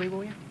cab for me,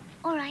 will you?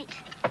 All right.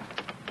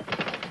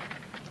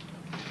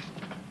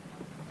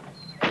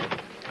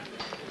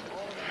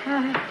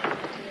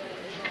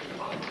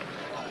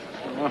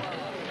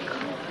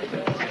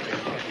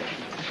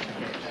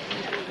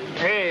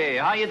 Hey,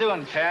 how you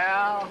doing,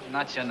 pal?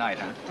 Not your night,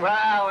 huh?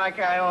 Well, like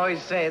I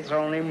always say, it's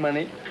only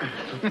money.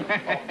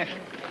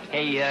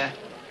 Hey,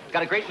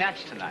 got a great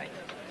match tonight.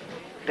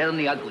 Bet on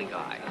the ugly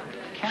guy.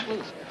 Can't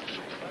lose.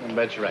 I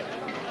bet you're right.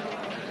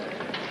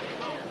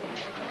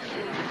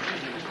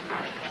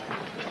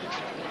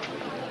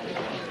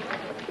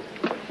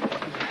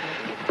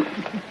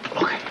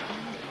 Look.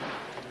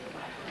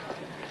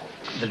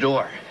 The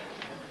door.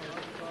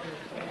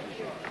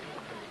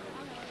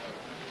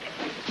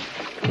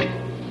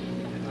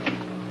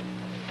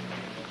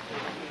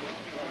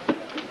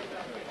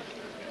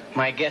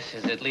 My guess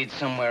is it leads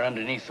somewhere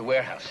underneath the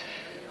warehouse.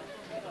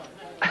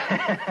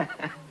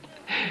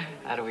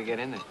 How do we get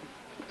in there?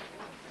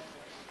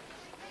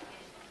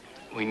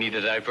 We need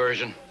a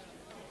diversion.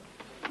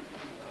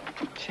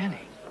 Jenny,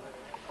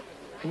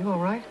 are you all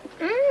right?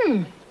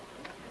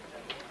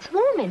 It's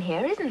warm in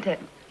here, isn't it?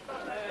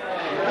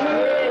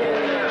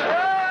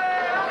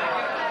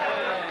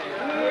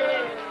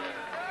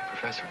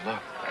 Professor,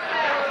 look.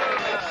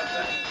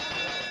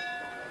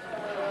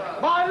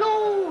 My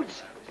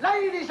lords,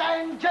 ladies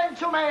and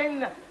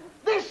gentlemen,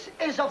 this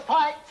is a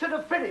fight to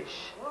the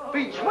finish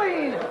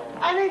between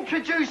and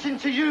introducing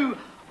to you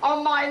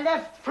on my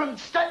left from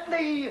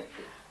Stepney,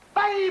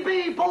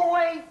 Baby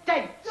Boy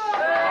Dent. And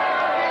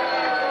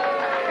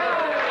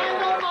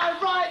on my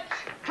right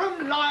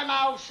from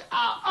Limehouse,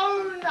 our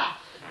own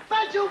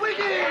Badger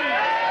Wiggins.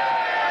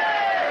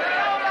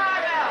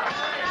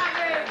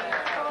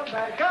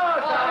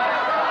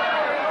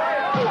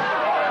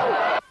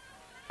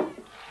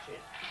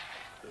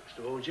 Looks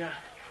towards you.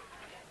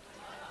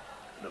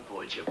 And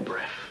avoid your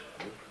breath.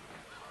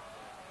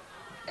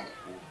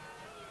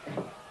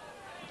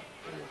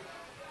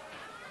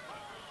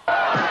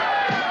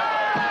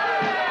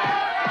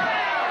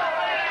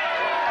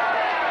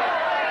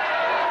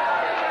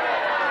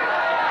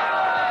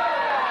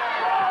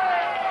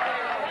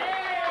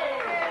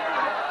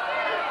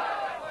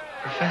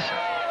 Professor,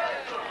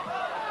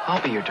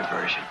 I'll be your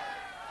diversion.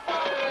 Fix!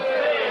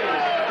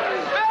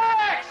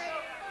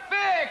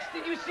 Fix!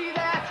 Did you see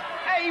that?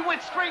 Hey, he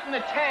went straight in the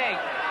tank.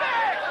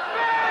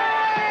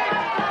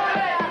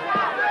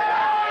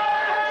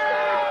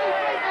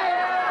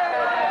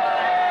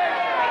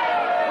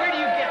 Where do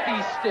you get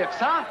these stiffs,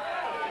 huh?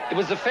 It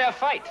was a fair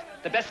fight.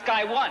 The best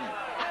guy won.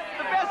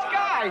 The best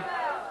guy?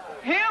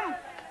 Him?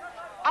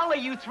 I'll lay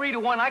you 3 to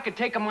 1. I could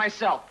take him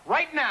myself,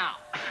 right now.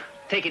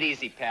 Take it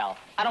easy, pal.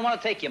 I don't want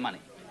to take your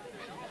money.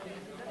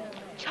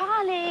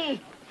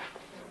 Charlie,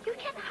 you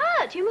get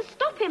hurt. You must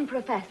stop him,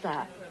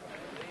 Professor.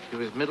 He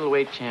was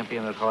middleweight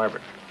champion at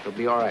Harvard. He'll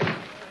be all right.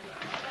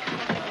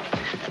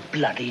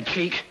 Bloody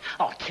cheek.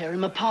 I'll tear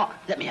him apart.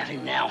 Let me have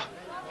him now.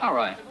 All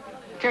right.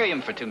 Carry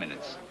him for 2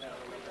 minutes.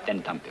 Then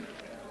dump him.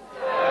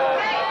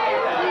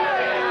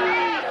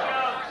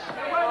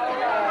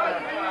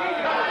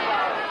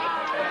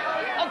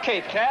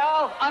 Okay,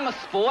 pal. I'm a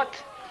sport.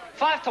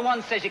 5 to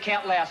 1 says you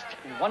can't last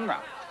 1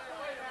 round.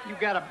 You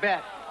got a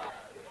bet.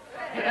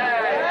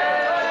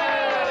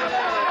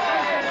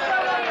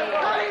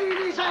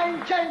 Ladies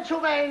and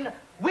gentlemen,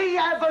 we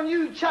have a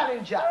new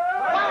challenger.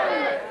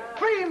 1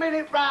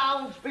 3-minute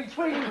rounds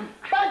between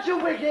Badger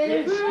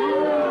Wiggins.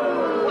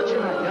 What's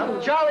your name,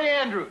 young? Charlie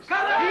Andrews.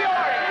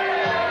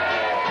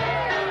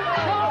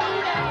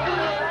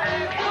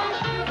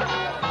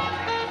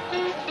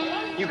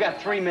 You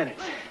got 3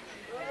 minutes.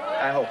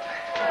 I hope.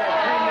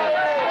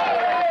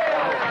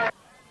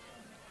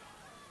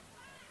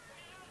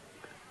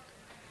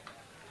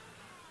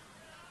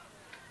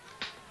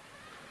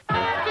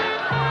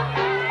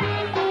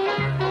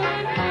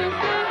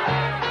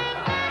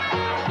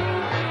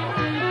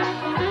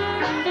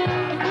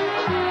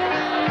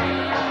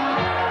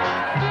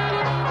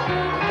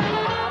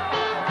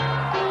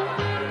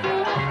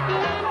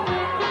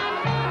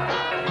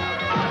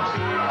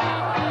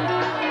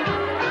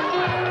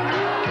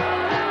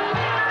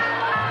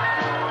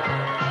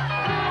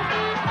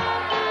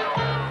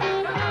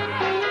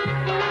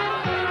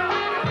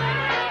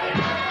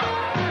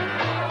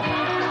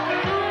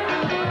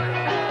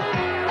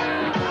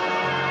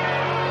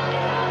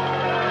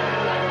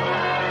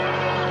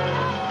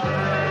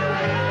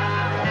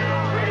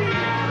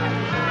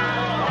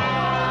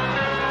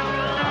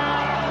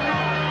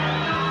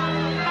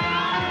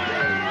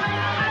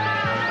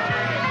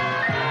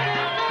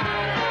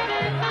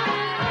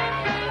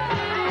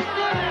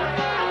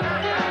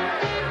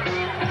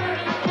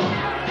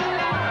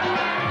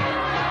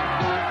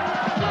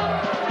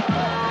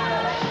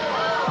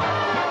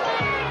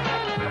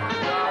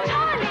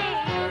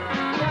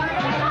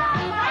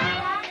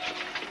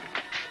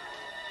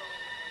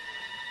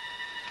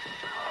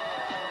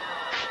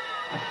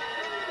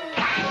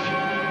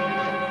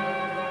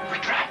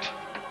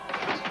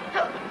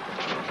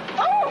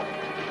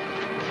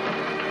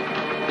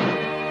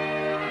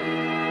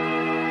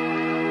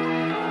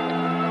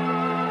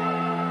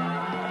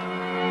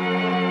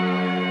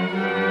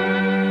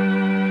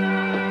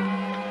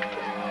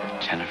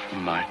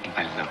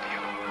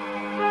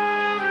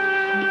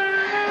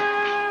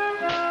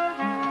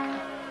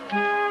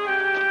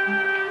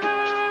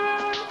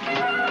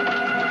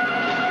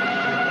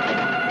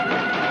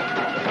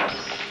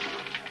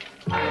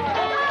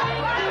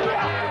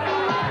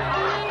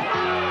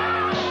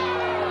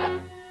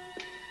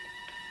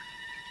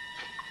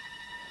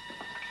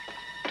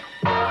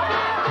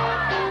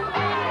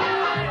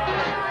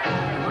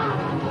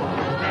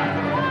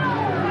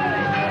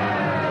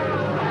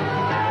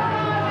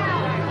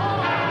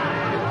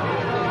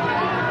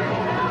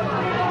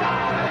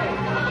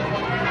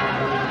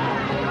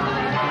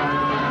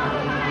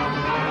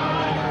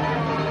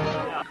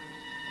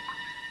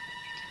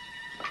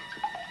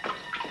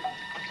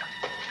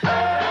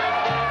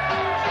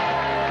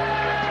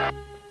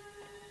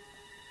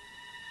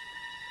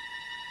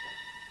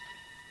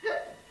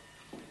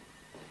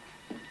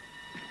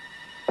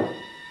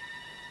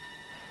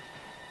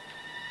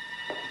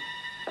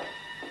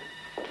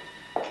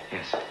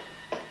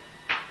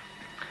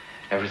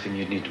 Everything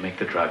you'd need to make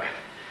the drug.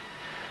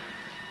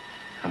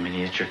 A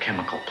miniature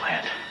chemical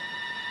plant.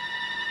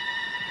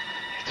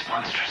 It's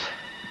monstrous.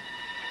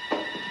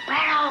 Where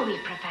are are we,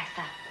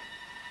 Professor?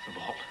 The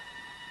vault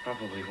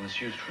probably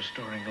was used for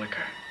storing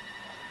liquor.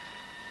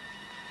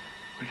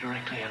 We're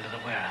directly under the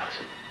warehouse.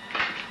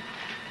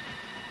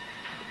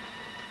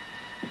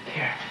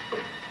 Here.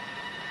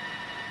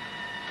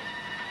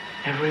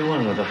 Every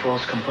one with a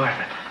false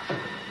compartment.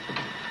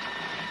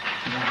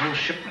 And a whole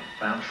shipment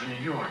bound for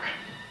New York.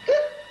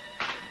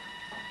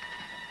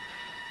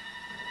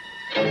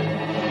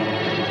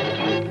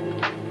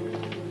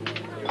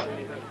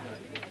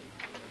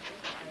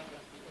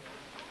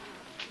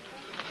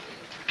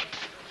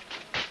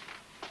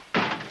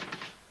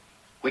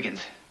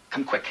 Wiggins,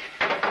 come quick.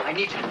 I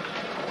need you.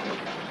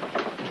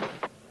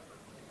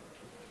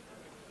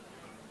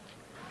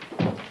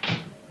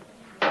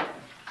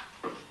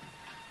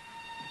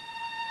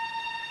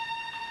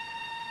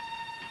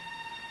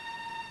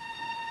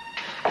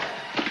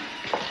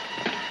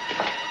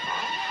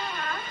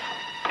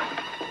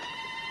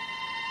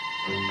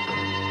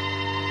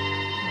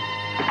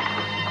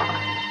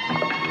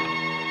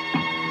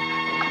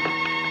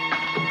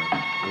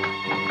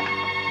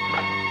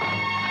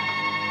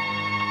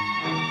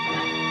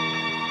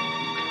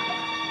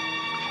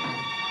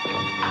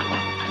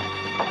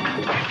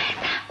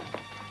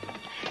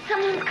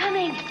 Someone's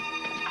coming.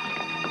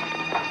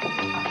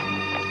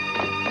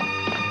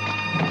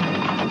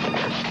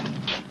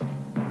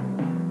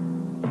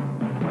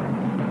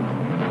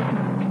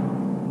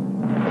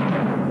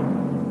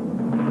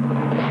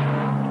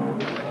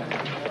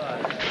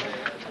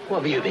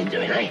 What have you been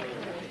doing, eh?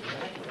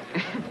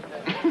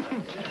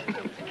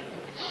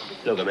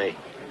 Look at me.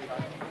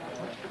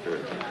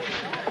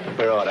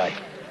 Where are they?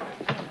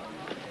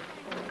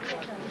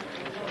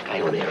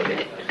 Hang on here a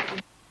minute.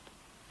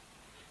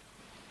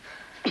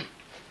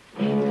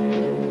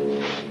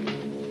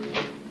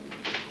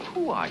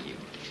 Who are you?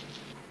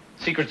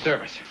 Secret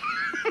Service.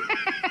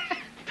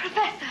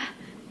 Professor,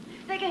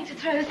 they're going to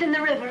throw us in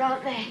the river,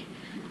 aren't they?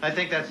 I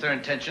think that's their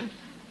intention.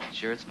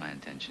 Sure, it's my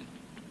intention.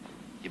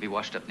 You'll be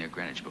washed up near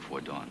Greenwich before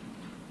dawn.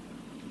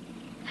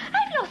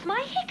 I've lost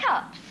my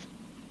hiccups.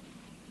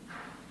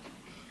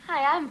 I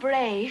am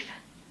brave.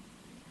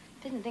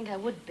 Didn't think I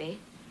would be.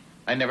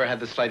 I never had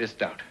the slightest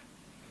doubt.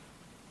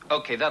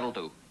 Okay, that'll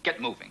do. Get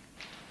moving.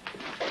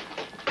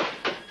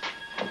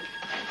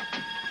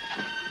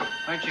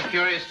 Aren't you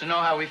curious to know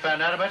how we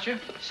found out about you?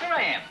 Sure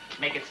I am.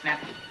 Make it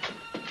snappy.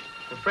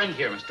 Your friend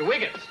here, Mr.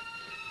 Wiggins.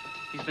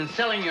 He's been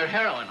selling your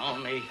heroin,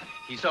 only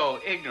he's so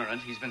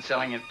ignorant he's been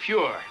selling it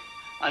pure,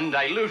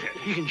 undiluted.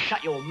 You can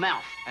shut your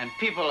mouth. And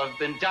people have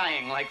been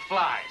dying like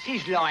flies.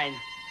 He's lying.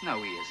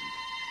 No, he isn't.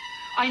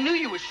 I knew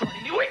you were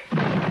shorting me. Wait!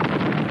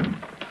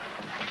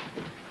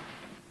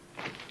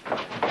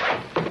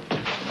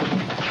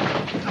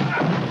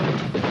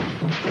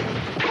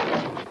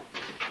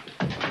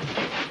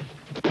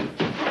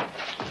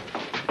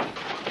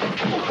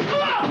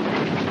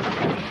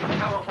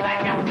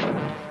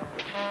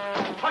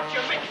 What's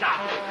your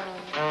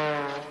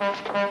mix-up?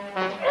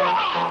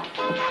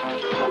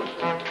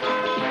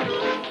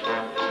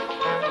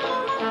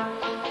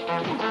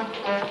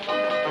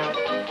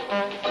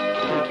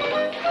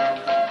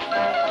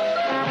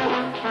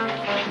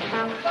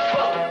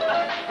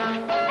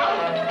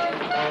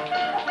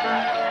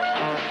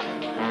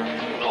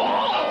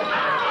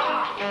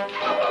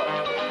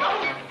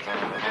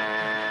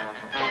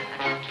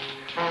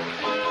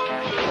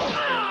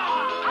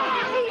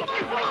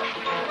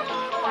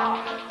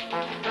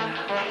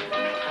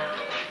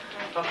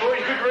 Before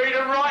you could read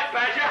and write,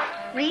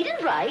 Badger. Read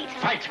and write?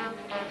 Fight.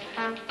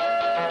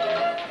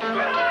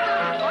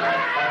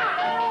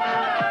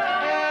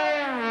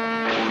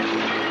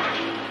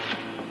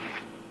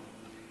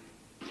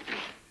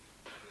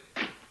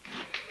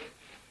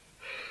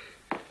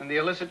 And the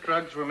illicit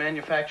drugs were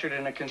manufactured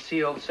in a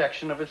concealed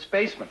section of its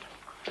basement.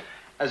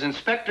 As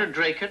Inspector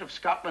Draycott of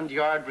Scotland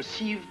Yard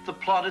received the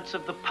plaudits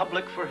of the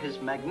public for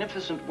his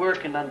magnificent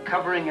work in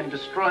uncovering and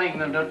destroying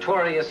the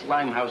notorious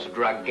Limehouse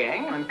drug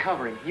gang.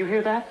 Uncovering. You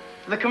hear that?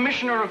 The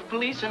Commissioner of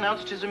Police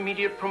announced his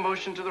immediate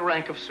promotion to the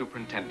rank of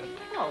Superintendent.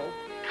 Oh,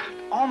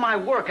 All my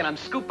work and I'm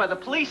scooped by the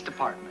police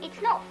department.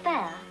 It's not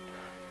fair.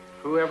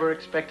 Whoever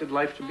expected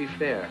life to be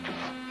fair?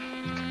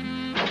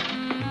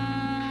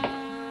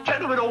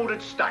 Gentlemen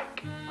ordered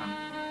steak.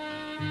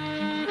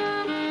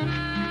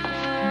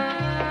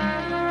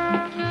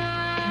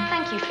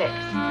 thank you,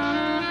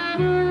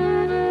 Fitz.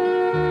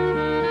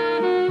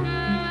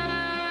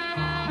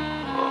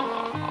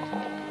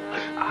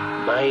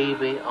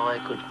 Maybe I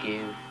could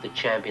give the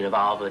champion of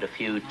Harvard a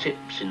few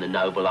tips in the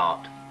noble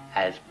art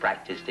as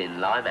practiced in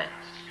Limehouse.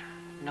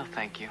 No,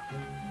 thank you.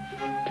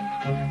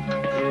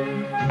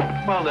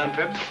 Well done,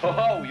 Phipps.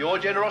 Oh, your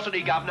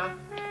generosity, Governor.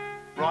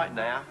 Right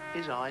now,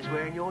 his eye's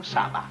wearing your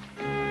supper.